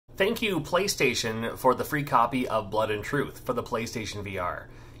Thank you, PlayStation, for the free copy of Blood and Truth for the PlayStation VR.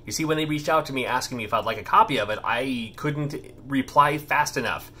 You see, when they reached out to me asking me if I'd like a copy of it, I couldn't reply fast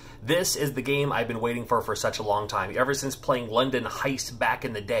enough. This is the game I've been waiting for such a long time, ever since playing London Heist back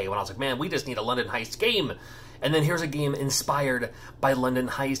in the day, when I was like, man, we just need a London Heist game. And then here's a game inspired by London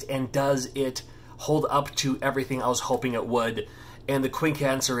Heist, and does it hold up to everything I was hoping it would? And the quick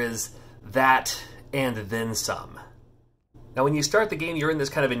answer is that, and then some. Now, when you start the game, you're in this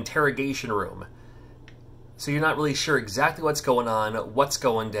kind of interrogation room. So you're not really sure exactly what's going on, what's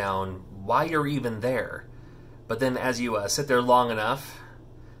going down, why you're even there. But then as you sit there long enough,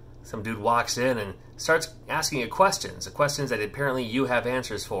 some dude walks in and starts asking you questions that apparently you have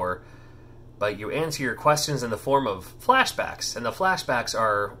answers for. But you answer your questions in the form of flashbacks, and the flashbacks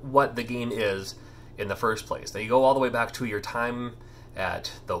are what the game is in the first place. Now you go all the way back to your time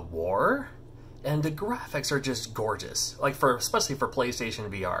at the war, and the graphics are just gorgeous, like especially for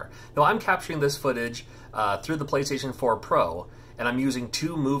PlayStation VR. Now I'm capturing this footage through the PlayStation 4 Pro, and I'm using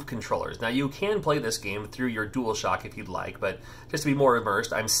 2 Move controllers. Now you can play this game through your DualShock if you'd like, but just to be more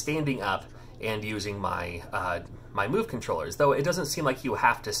immersed, I'm standing up and using my my Move controllers, though it doesn't seem like you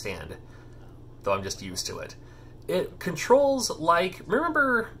have to stand, though I'm just used to it. It controls like,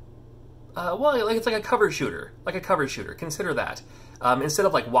 remember, well, like it's like a cover shooter, consider that. Instead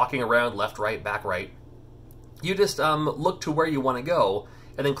of like walking around left, right, back, right, you just look to where you want to go,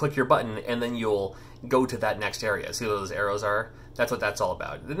 and then click your button, and then you'll go to that next area. See what those arrows are? That's what that's all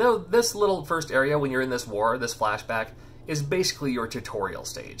about. Now, this little first area, when you're in this war, this flashback, is basically your tutorial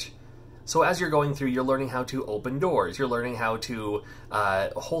stage. So as you're going through, you're learning how to open doors, you're learning how to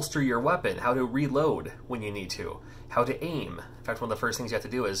holster your weapon, how to reload when you need to, how to aim. In fact, one of the first things you have to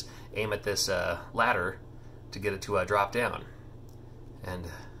do is aim at this ladder to get it to drop down. And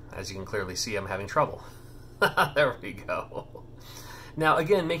as you can clearly see, I'm having trouble. There we go. Now,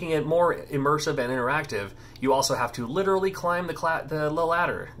 again, making it more immersive and interactive, you also have to literally climb the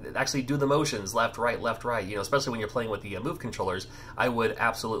ladder, actually do the motions, left, right, you know, especially when you're playing with the Move controllers. I would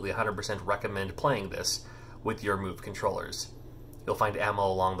absolutely 100% recommend playing this with your Move controllers. You'll find ammo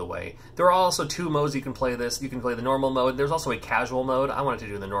along the way. There are also 2 modes you can play this. You can play the normal mode. There's also a casual mode. I wanted to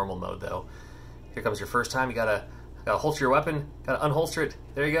do the normal mode, though. Here comes your first time. You gotta holster your weapon, gotta unholster it.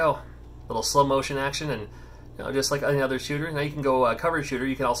 There you go. Little slow motion action, and you know, just like any other shooter. Now you can go cover shooter.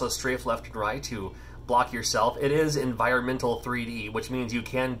 You can also strafe left and right to block yourself. It is environmental 3D, which means you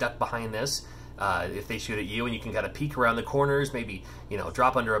can duck behind this if they shoot at you, and you can kind of peek around the corners, maybe, you know,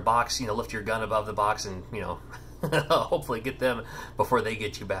 drop under a box, you know, lift your gun above the box, and, you know, hopefully get them before they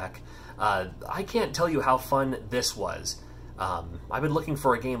get you back. I can't tell you how fun this was. I've been looking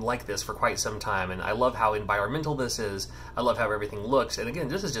for a game like this for quite some time, and I love how environmental this is. I love how everything looks, and again,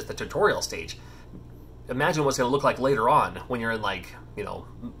 this is just the tutorial stage. Imagine what's going to look like later on when you're in, like, you know,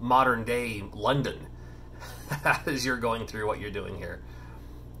 modern day London as you're going through what you're doing here.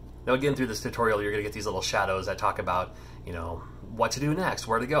 Now again, through this tutorial, you're going to get these little shadows that talk about, you know, what to do next,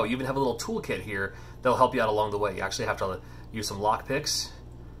 where to go. You even have a little toolkit here that'll help you out along the way. You actually have to use some lockpicks.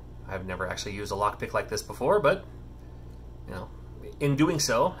 I've never actually used a lockpick like this before, but you know, in doing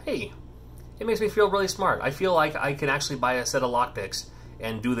so, hey, it makes me feel really smart. I feel like I can actually buy a set of lockpicks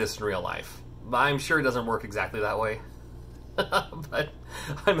and do this in real life. I'm sure it doesn't work exactly that way, but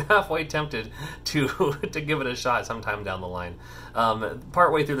I'm halfway tempted to give it a shot sometime down the line.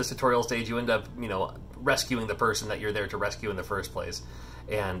 Partway through this tutorial stage, you end up, you know, rescuing the person that you're there to rescue in the first place,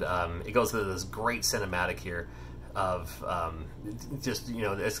 and it goes through this great cinematic here of just, you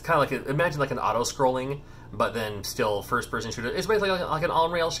know, it's kind of like imagine like an auto-scrolling, but then still first-person shooter. It's basically like an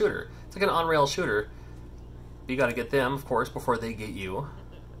on-rail shooter. It's like an on-rail shooter. You got to get them, of course, before they get you.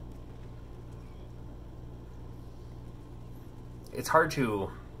 It's hard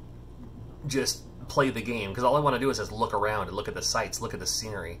to just play the game, because all I want to do is just look around and look at the sights, look at the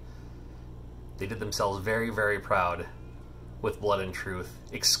scenery. They did themselves very, very proud with Blood and Truth,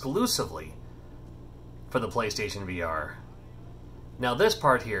 exclusively for the PlayStation VR. Now this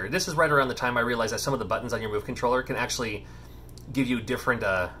part here, this is right around the time I realized that some of the buttons on your Move controller can actually give you different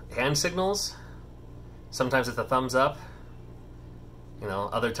hand signals. Sometimes it's a thumbs up, you know,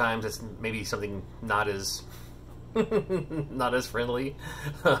 other times it's maybe something not as not as friendly,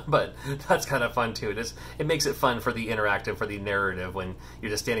 but that's kind of fun too. It makes it fun for the interactive, for the narrative. When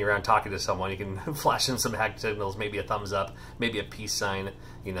you're just standing around talking to someone, you can flash in some hand signals, maybe a thumbs up, maybe a peace sign,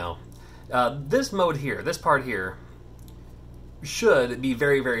 you know. This mode here, this part here, should be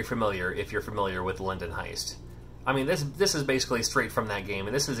very, very familiar if you're familiar with London Heist. I mean, this is basically straight from that game,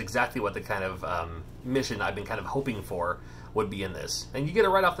 and this is exactly what the kind of mission I've been kind of hoping for would be in this. And you get it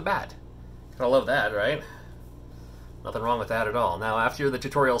right off the bat. I love that, right? Nothing wrong with that at all. Now, after the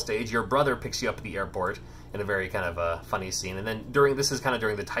tutorial stage, your brother picks you up at the airport in a very kind of funny scene. And then this is kind of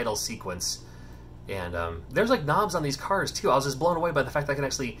during the title sequence. And there's like knobs on these cars too. I was just blown away by the fact that I can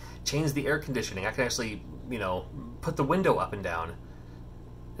actually change the air conditioning. I can actually, you know, put the window up and down.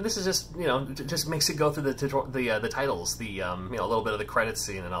 And this is just, you know, just makes it go through the titles, you know, a little bit of the credits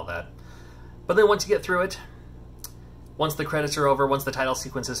scene and all that. But then once you get through it, once the credits are over, once the title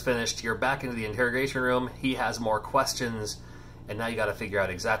sequence is finished, you're back into the interrogation room. He has more questions, and now you got to figure out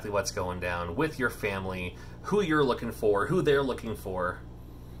exactly what's going down with your family, who you're looking for, who they're looking for.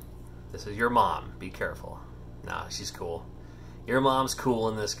 This is your mom. Be careful. Nah, she's cool. Your mom's cool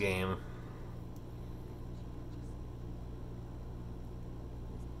in this game.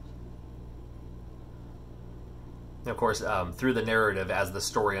 Of course, through the narrative, as the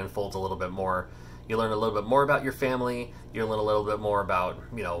story unfolds a little bit more, you learn a little bit more about your family. You learn a little bit more about,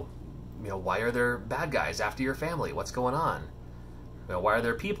 you know, why are there bad guys after your family? What's going on? You know, why are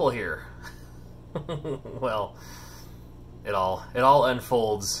there people here? Well, it all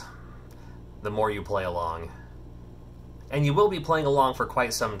unfolds the more you play along. And you will be playing along for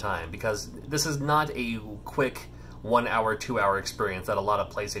quite some time, because this is not a quick 1 hour, 2 hour experience that a lot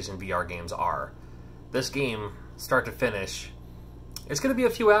of PlayStation VR games are. This game, start to finish, it's going to be a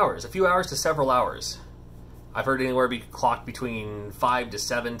few hours to several hours. I've heard anywhere be clocked between 5 to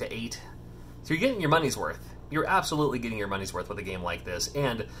 7 to 8. So you're getting your money's worth. You're absolutely getting your money's worth with a game like this,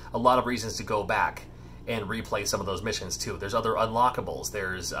 and a lot of reasons to go back and replay some of those missions too. There's other unlockables.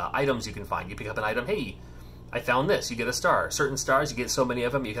 There's items you can find. You pick up an item, hey, I found this. You get a star. Certain stars, you get so many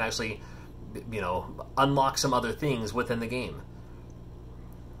of them, you can actually, you know, unlock some other things within the game.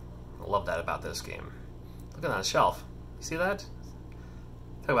 I love that about this game. Look at that shelf. You see that?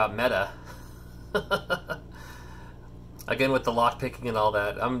 Talk about meta. Again, with the lock picking and all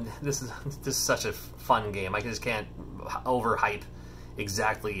that, this is such a fun game. I just can't overhype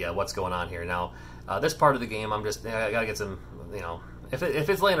exactly what's going on here. Now, this part of the game, I gotta get some, you know, if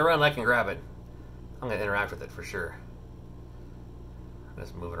it's laying around and I can grab it, I'm gonna interact with it for sure. I'm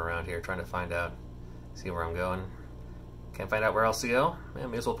just moving around here, trying to find out, see where I'm going. Can't find out where else to go?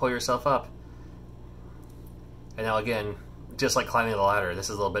 Man, may as well pull yourself up. And now again, just like climbing the ladder, this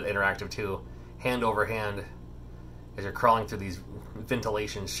is a little bit interactive too. Hand over hand, as you're crawling through these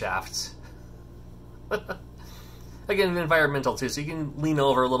ventilation shafts. Again, environmental too, so you can lean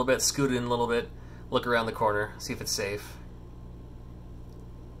over a little bit, scoot in a little bit, look around the corner, see if it's safe.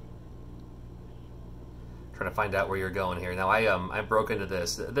 Trying to find out where you're going here. Now I broke into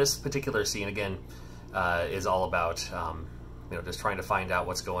this. This particular scene again is all about you know, just trying to find out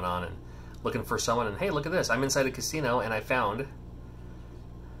what's going on and looking for someone. And hey, look at this! I'm inside a casino and I found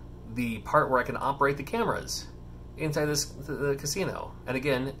the part where I can operate the cameras inside the casino. And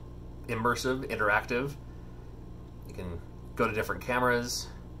again, immersive, interactive. You can go to different cameras,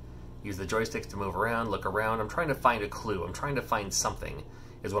 use the joysticks to move around, look around. I'm trying to find a clue. I'm trying to find something,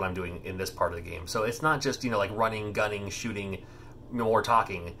 is what I'm doing in this part of the game. So it's not just, you know, like running, gunning, shooting, more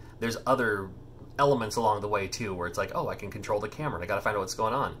talking. There's other elements along the way too, where it's like, oh, I can control the camera and I gotta find out what's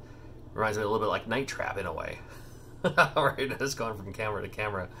going on. Reminds me a little bit like Night Trap in a way. Right, just going from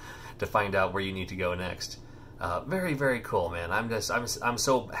camera to find out where you need to go next. Very, very cool, man. I'm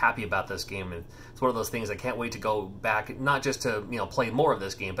so happy about this game, and it's one of those things I can't wait to go back, not just to, you know, play more of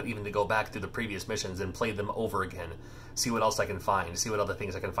this game, but even to go back through the previous missions and play them over again. See what else I can find, see what other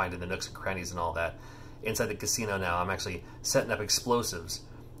things I can find in the nooks and crannies and all that. Inside the casino now, I'm actually setting up explosives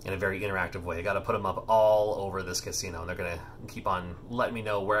in a very interactive way. I got to put them up all over this casino, and they're going to keep on letting me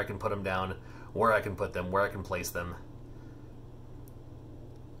know where I can put them down, where I can put them, where I can place them.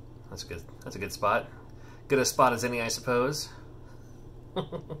 That's good. That's a good spot. Good a spot as any, I suppose.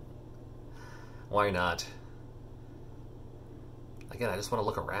 Why not? Again, I just want to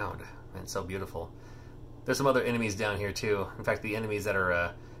look around. Man, it's so beautiful. There's some other enemies down here too. In fact, the enemies that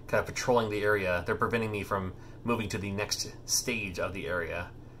are kind of patrolling the area, they're preventing me from moving to the next stage of the area.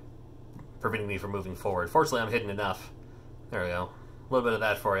 Preventing me from moving forward. Fortunately, I'm hidden enough. There we go. A little bit of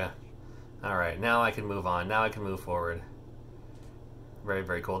that for you. Alright, now I can move on. Now I can move forward. Very,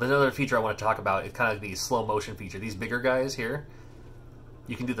 very cool. There's another feature I want to talk about. It's kind of like the slow motion feature. These bigger guys here,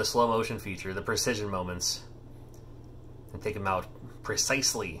 you can do the slow motion feature, the precision moments, and take them out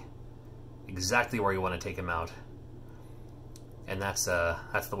precisely, exactly where you want to take them out. And that's the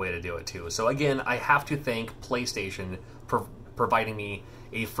way to do it too. So again, I have to thank PlayStation for providing me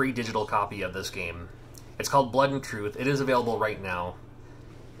a free digital copy of this game. It's called Blood and Truth. It is available right now.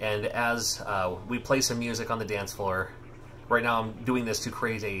 And as we play some music on the dance floor, right now I'm doing this to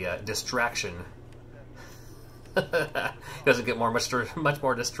create a distraction. Doesn't get much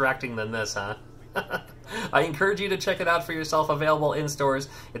more distracting than this, huh? I encourage you to check it out for yourself. Available in stores.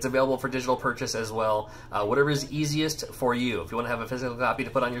 It's available for digital purchase as well. Whatever is easiest for you. If you want to have a physical copy to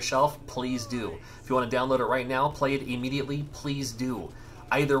put on your shelf, please do. If you want to download it right now, play it immediately, please do.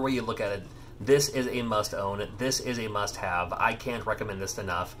 Either way you look at it, this is a must-own. This is a must-have. I can't recommend this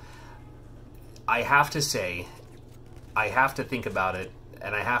enough. I have to say, I have to think about it,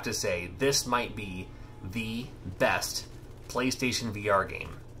 and I have to say, this might be the best PlayStation VR game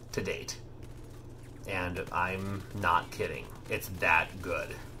to date. And I'm not kidding. It's that good.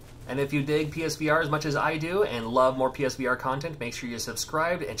 And if you dig PSVR as much as I do and love more PSVR content, make sure you're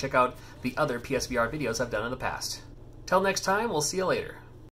subscribed and check out the other PSVR videos I've done in the past. Till next time, we'll see you later.